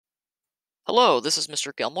Hello, this is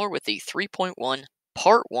Mr. Gilmore with the 3.1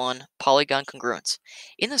 Part 1 Polygon Congruence.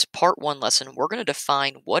 In this Part 1 lesson, we're going to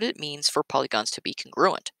define what it means for polygons to be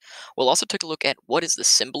congruent. We'll also take a look at what is the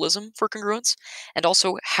symbolism for congruence, and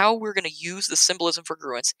also how we're going to use the symbolism for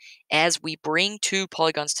congruence as we bring two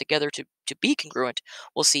polygons together to be congruent.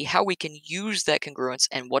 We'll see how we can use that congruence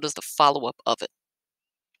and what is the follow-up of it.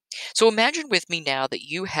 So imagine with me now that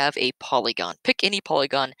you have a polygon. Pick any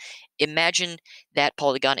polygon. Imagine that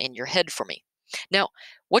polygon in your head for me. Now,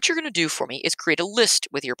 what you're going to do for me is create a list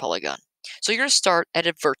with your polygon. So you're going to start at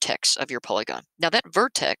a vertex of your polygon. Now that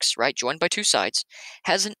vertex, right, joined by two sides,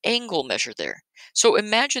 has an angle measure there. So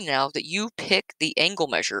imagine now that you pick the angle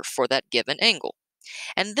measure for that given angle.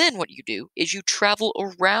 And then what you do is you travel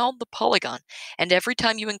around the polygon, and every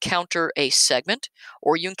time you encounter a segment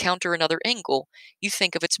or you encounter another angle, you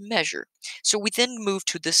think of its measure. So we then move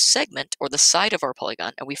to the segment or the side of our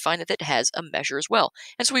polygon, and we find that it has a measure as well.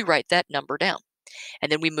 And so we write that number down.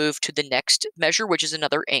 And then we move to the next measure, which is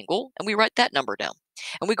another angle, and we write that number down.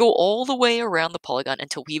 And we go all the way around the polygon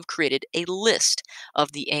until we've created a list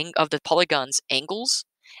of the polygon's angles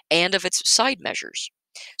and of its side measures.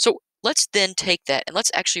 So let's then take that and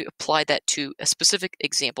let's actually apply that to a specific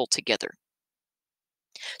example together.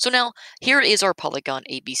 So now here is our polygon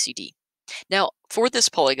ABCD. Now for this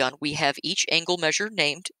polygon, we have each angle measure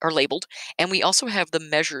named or labeled, and we also have the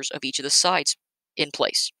measures of each of the sides in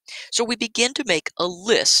place. So we begin to make a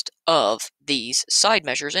list of these side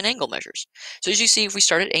measures and angle measures. So as you see, if we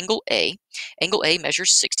start at angle A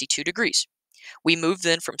measures 62 degrees. We move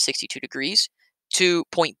then from 62 degrees to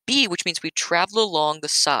point B, which means we travel along the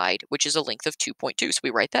side, which is a length of 2.2. So we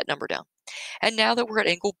write that number down. And now that we're at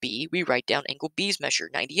angle B, we write down angle B's measure,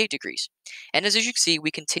 98 degrees. And as you can see,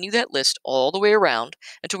 we continue that list all the way around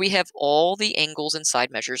until we have all the angles and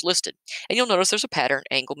side measures listed. And you'll notice there's a pattern: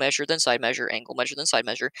 angle measure, then side measure, angle measure, then side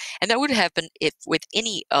measure. And that would happen if with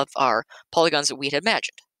any of our polygons that we had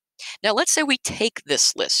imagined. Now let's say we take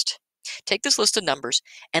this list of numbers,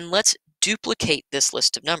 and let's duplicate this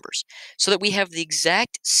list of numbers so that we have the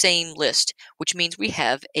exact same list, which means we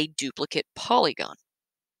have a duplicate polygon.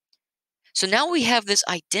 So now we have this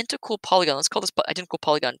identical polygon. Let's call this identical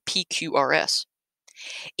polygon PQRS.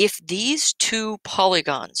 If these two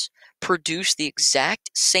polygons produce the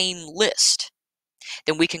exact same list,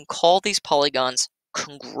 then we can call these polygons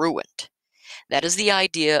congruent. That is the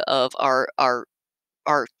idea of our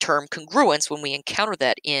term congruence. When we encounter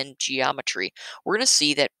that in geometry, we're going to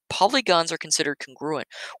see that polygons are considered congruent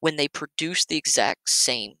when they produce the exact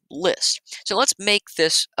same list. So let's make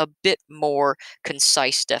this a bit more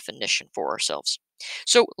concise definition for ourselves.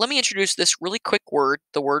 So let me introduce this really quick word.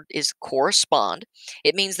 The word is correspond.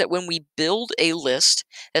 It means that when we build a list,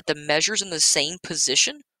 that the measures in the same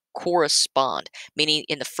position correspond, meaning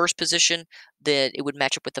in the first position that it would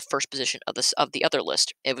match up with the first position of the other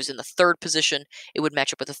list. If it was in the third position, it would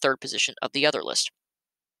match up with the third position of the other list.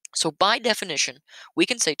 So by definition, we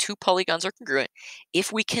can say two polygons are congruent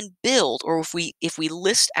if we can build, or if we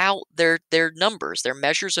list out their numbers, their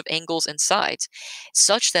measures of angles and sides,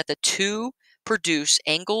 such that the two produce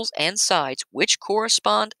angles and sides which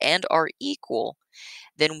correspond and are equal.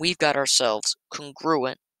 Then we've got ourselves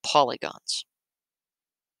congruent polygons.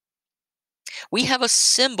 We have a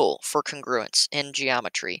symbol for congruence in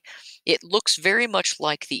geometry. It looks very much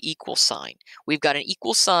like the equal sign. We've got an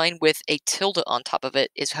equal sign with a tilde on top of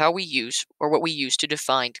it is how we use, or what we use to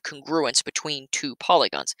define congruence between two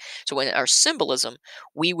polygons. So in our symbolism,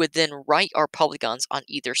 we would then write our polygons on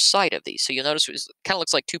either side of these. So you'll notice it kind of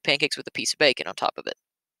looks like two pancakes with a piece of bacon on top of it.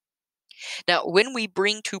 Now, when we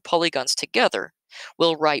bring two polygons together,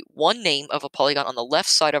 we'll write one name of a polygon on the left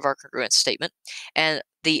side of our congruence statement and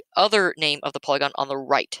the other name of the polygon on the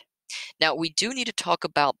right. Now, we do need to talk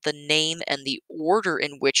about the name and the order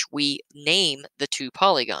in which we name the two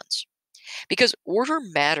polygons, because order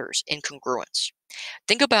matters in congruence.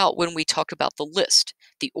 Think about when we talk about the list.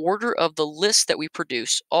 The order of the list that we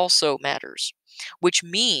produce also matters, which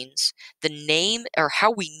means the name, or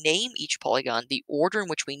how we name each polygon, the order in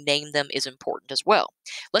which we name them is important as well.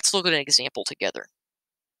 Let's look at an example together.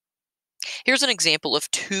 Here's an example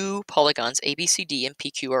of two polygons, ABCD and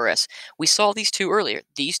PQRS. We saw these two earlier.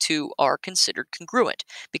 These two are considered congruent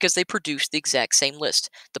because they produce the exact same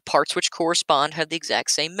list. The parts which correspond have the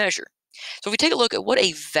exact same measure. So if we take a look at what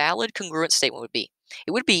a valid congruent statement would be,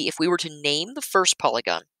 it would be if we were to name the first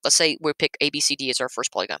polygon. Let's say we pick ABCD as our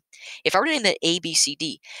first polygon. If I were to name that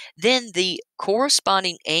ABCD, then the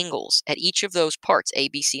corresponding angles at each of those parts, A,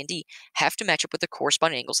 B, C, and D, have to match up with the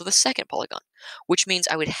corresponding angles of the second polygon, which means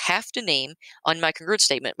I would have to name on my congruent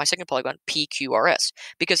statement my second polygon PQRS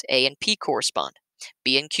because A and P correspond.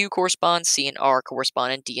 B and Q correspond, C and R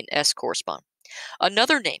correspond, and D and S correspond.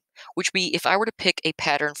 Another name, which would be if I were to pick a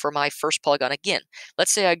pattern for my first polygon again,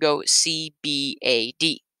 let's say I go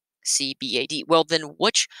CBAD. CBAD. Well, then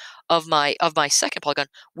which of my second polygon,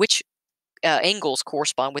 which angles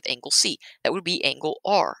correspond with angle C? That would be angle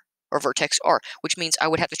R, or vertex R, which means I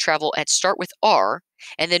would have to travel and start with R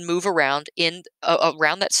and then move around in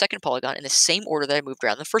around that second polygon in the same order that I moved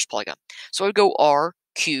around the first polygon. So I would go R,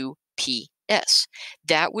 Q, P, S.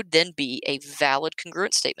 That would then be a valid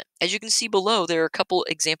congruent statement. As you can see below, there are a couple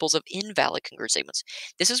examples of invalid congruent statements.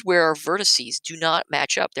 This is where our vertices do not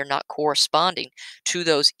match up. They're not corresponding to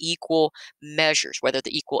those equal measures, whether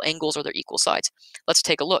they're equal angles or they're equal sides. Let's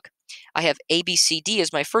take a look. I have A, B, C, D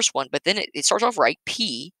as my first one, but then it starts off right,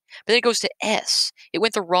 P, but then it goes to S. It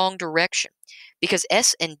went the wrong direction because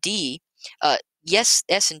S and D, yes,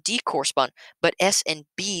 S and D correspond, but S and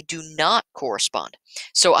B do not correspond.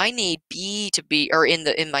 So I need B to be, or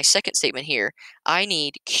in my second statement here, I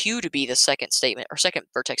need Q to be the second statement or second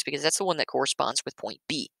vertex because that's the one that corresponds with point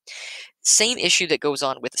B. Same issue that goes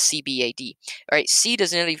on with the CBAD. All right, C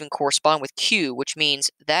does not even correspond with Q, which means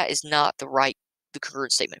that is not the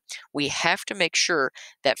congruent statement. We have to make sure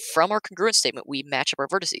that from our congruent statement we match up our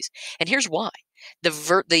vertices. And here's why.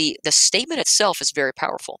 The statement itself is very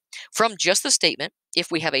powerful. From just the statement,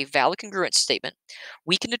 if we have a valid congruent statement,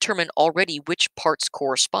 we can determine already which parts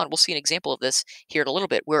correspond. We'll see an example of this here in a little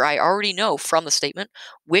bit, where I already know from the statement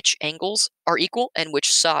which angles are equal and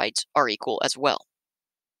which sides are equal as well.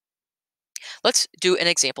 Let's do an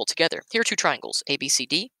example together. Here are two triangles,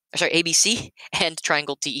 ABC and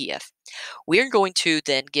triangle DEF. We are going to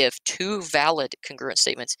then give two valid congruent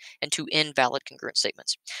statements and two invalid congruent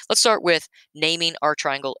statements. Let's start with naming our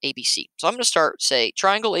triangle ABC. So I'm going to start, say,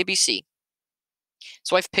 triangle ABC.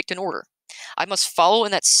 So I've picked an order. I must follow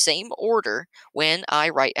in that same order when I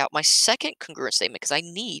write out my second congruent statement because I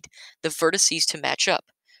need the vertices to match up.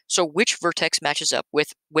 So which vertex matches up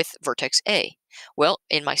with vertex A? Well,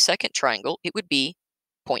 in my second triangle, it would be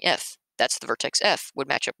point F. That's the vertex F would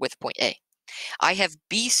match up with point A. I have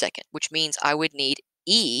B second, which means I would need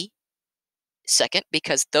E second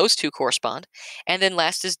because those two correspond. And then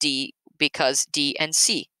last is D because D and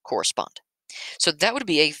C correspond. So that would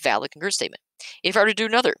be a valid congruent statement. If I were to do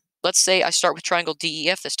another, let's say I start with triangle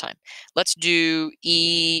DEF this time. Let's do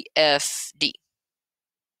EFD.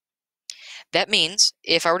 That means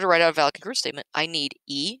if I were to write out a valid congruent statement, I need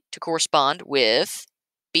E to correspond with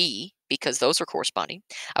B because those are corresponding.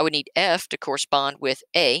 I would need F to correspond with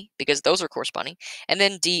A because those are corresponding. And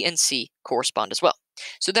then D and C correspond as well.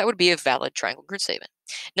 So that would be a valid triangle congruent statement.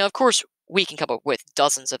 Now, of course, we can come up with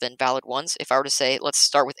dozens of invalid ones. If I were to say, let's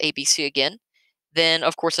start with ABC again, then,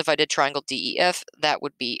 of course, if I did triangle DEF, that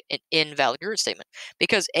would be an invalid congruent statement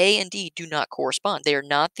because A and D do not correspond. They are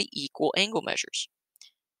not the equal angle measures.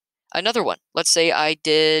 Another one, let's say I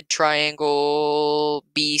did triangle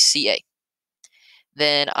BCA.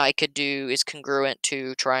 Then I could do is congruent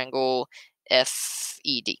to triangle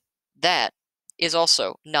FED. That is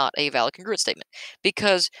also not a valid congruent statement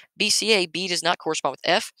because BCA, B does not correspond with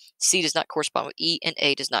F, C does not correspond with E, and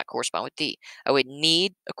A does not correspond with D. I would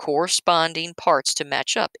need corresponding parts to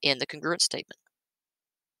match up in the congruent statement.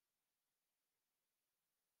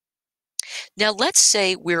 Now let's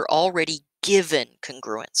say we're already given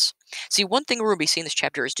congruence. See, one thing we're going to be seeing in this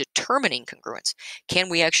chapter is determining congruence. Can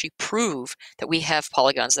we actually prove that we have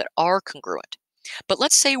polygons that are congruent? But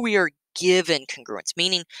let's say we are given congruence,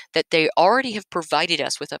 meaning that they already have provided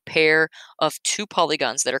us with a pair of two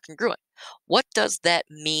polygons that are congruent. What does that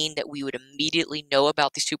mean that we would immediately know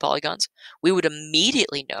about these two polygons? We would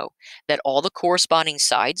immediately know that all the corresponding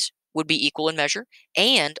sides would be equal in measure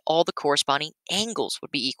and all the corresponding angles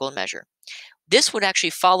would be equal in measure. This would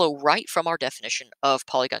actually follow right from our definition of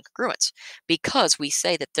polygon congruence because we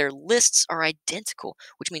say that their lists are identical,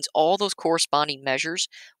 which means all those corresponding measures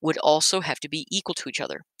would also have to be equal to each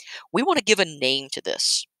other. We want to give a name to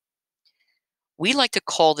this. We like to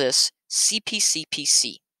call this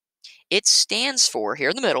CPCPC. It stands for,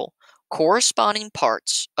 here in the middle, corresponding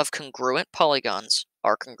parts of congruent polygons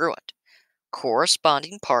are congruent.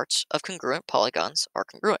 Corresponding parts of congruent polygons are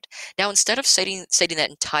congruent. Now, instead of stating that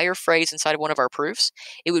entire phrase inside of one of our proofs,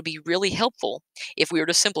 it would be really helpful if we were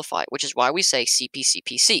to simplify it, which is why we say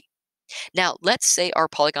CPCPC. Now, let's say our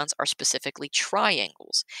polygons are specifically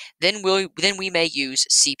triangles. Then we may use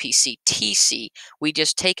CPCTC. We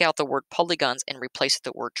just take out the word polygons and replace it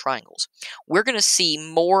with the word triangles. We're going to see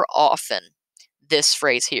more often this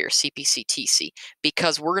phrase here, CPCTC,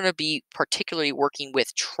 because we're going to be particularly working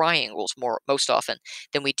with triangles most often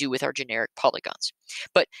than we do with our generic polygons.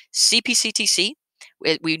 But CPCTC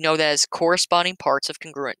We know that as corresponding parts of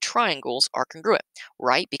congruent triangles are congruent,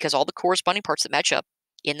 right? Because all the corresponding parts that match up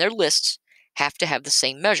in their lists have to have the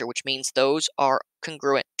same measure, which means those are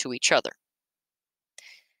congruent to each other.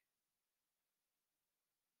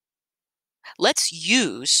 Let's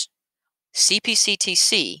use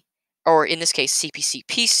CPC-TC, or in this case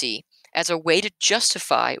CPC-PC, as a way to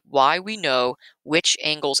justify why we know which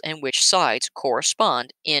angles and which sides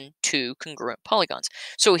correspond in two congruent polygons.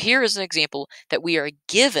 So here is an example that we are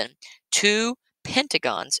given two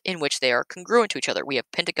pentagons in which they are congruent to each other. We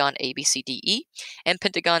have pentagon ABCDE and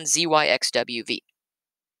pentagon ZYXWV.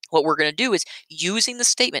 What we're going to do is, using the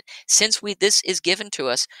statement, since this is given to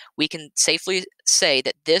us, we can safely say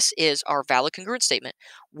that this is our valid congruent statement.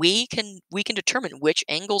 We can determine which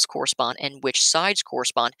angles correspond and which sides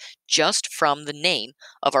correspond just from the name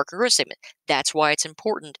of our congruent statement. That's why it's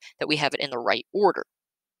important that we have it in the right order.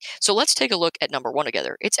 So let's take a look at number 1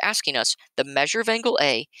 together. It's asking us the measure of angle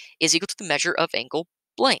A is equal to the measure of angle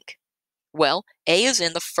blank. Well, A is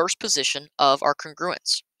in the first position of our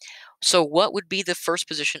congruence. So what would be the first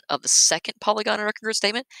position of the second polygon in our congruent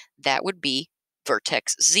statement? That would be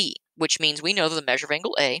vertex Z, which means we know that the measure of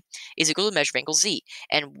angle A is equal to the measure of angle Z.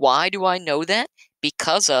 And why do I know that?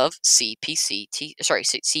 Because of CPC-PC,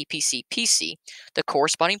 the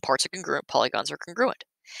corresponding parts of congruent polygons are congruent.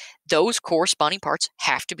 Those corresponding parts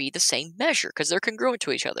have to be the same measure because they're congruent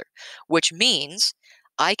to each other, which means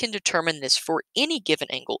I can determine this for any given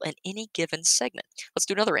angle and any given segment. Let's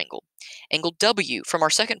do another angle. Angle W from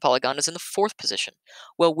our second polygon is in the 4th position.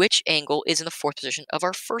 Well, which angle is in the 4th position of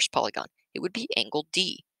our first polygon? It would be angle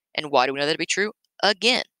D. And why do we know that to be true?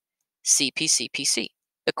 Again, CPC-PC.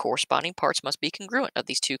 The corresponding parts must be congruent of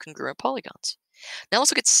these two congruent polygons. Now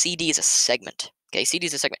let's look at CD as a segment. Okay, CD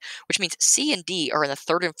is a segment, which means C and D are in the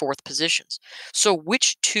 3rd and 4th positions. So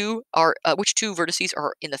which two vertices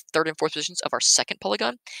are in the 3rd and 4th positions of our second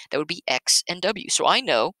polygon? That would be X and W. So I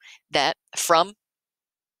know that from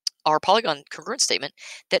our polygon congruent statement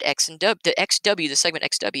that XW, the segment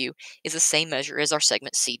XW, is the same measure as our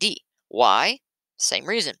segment CD. Why? Same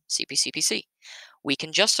reason, CPC-PC. We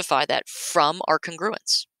can justify that from our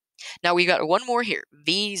congruence. Now we've got one more here,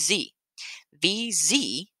 VZ.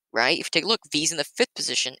 VZ, right, if you take a look, V is in the 5th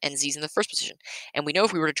position and Z is in the 1st position. And we know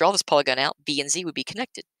if we were to draw this polygon out, V and Z would be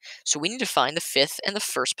connected. So we need to find the 5th and the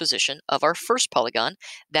 1st position of our first polygon.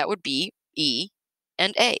 That would be E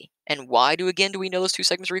and A. And why do we know those two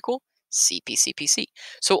segments are equal? CPC-PC.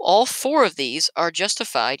 So all 4 of these are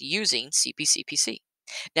justified using CPC-PC.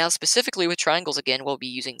 Now specifically with triangles, again, we'll be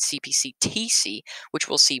using CPC-TC, which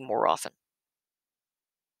we'll see more often.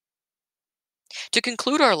 To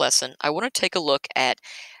conclude our lesson, I want to take a look at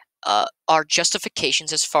our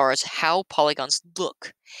justifications as far as how polygons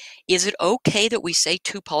look. Is it okay that we say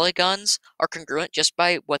two polygons are congruent just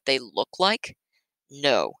by what they look like?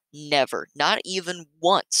 No, never. Not even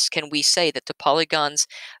once can we say that the polygons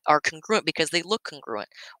are congruent because they look congruent.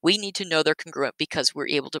 We need to know they're congruent because we're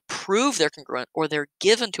able to prove they're congruent, or they're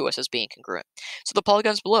given to us as being congruent. So the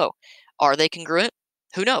polygons below, are they congruent?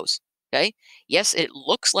 Who knows? Okay. Yes, it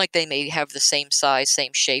looks like they may have the same size,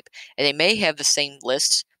 same shape, and they may have the same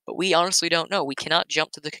lists, but we honestly don't know. We cannot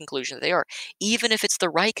jump to the conclusion that they are. Even if it's the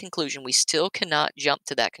right conclusion, we still cannot jump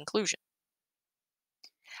to that conclusion.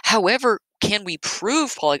 However, can we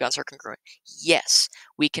prove polygons are congruent? Yes,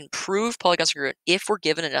 we can prove polygons are congruent if we're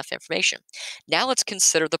given enough information. Now let's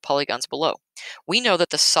consider the polygons below. We know that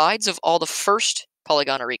the sides of all the first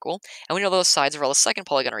polygon are equal, and we know the sides of all the second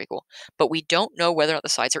polygon are equal, but we don't know whether or not the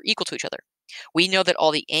sides are equal to each other. We know that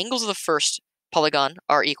all the angles of the first polygon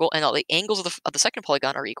are equal, and all the angles of the second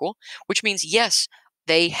polygon are equal, which means yes,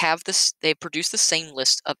 they produce the same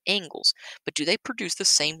list of angles, but do they produce the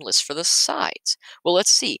same list for the sides? Well,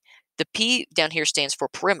 let's see. The P down here stands for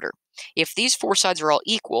perimeter. If these 4 sides are all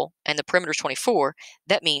equal and the perimeter is 24,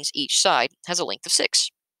 that means each side has a length of 6,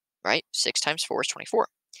 right? 6 times 4 is 24.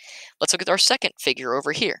 Let's look at our second figure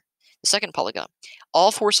over here, the second polygon.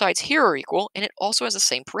 All 4 sides here are equal, and it also has the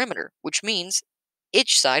same perimeter, which means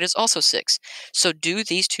each side is also 6. So do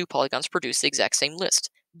these two polygons produce the exact same list?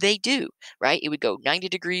 They do, right? It would go 90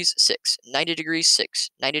 degrees, 6, 90 degrees,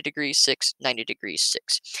 6, 90 degrees, 6, 90 degrees,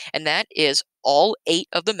 6. And that is all 8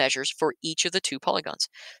 of the measures for each of the two polygons.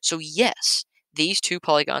 So yes, these two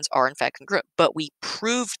polygons are in fact congruent, but we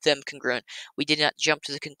proved them congruent. We did not jump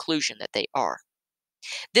to the conclusion that they are.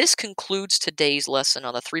 This concludes today's lesson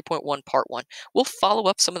on the 3.1 Part 1. We'll follow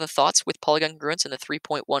up some of the thoughts with polygon congruence in the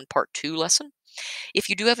 3.1 Part 2 lesson. If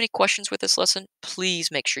you do have any questions with this lesson, please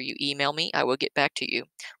make sure you email me. I will get back to you.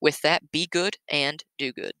 With that, be good and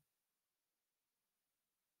do good.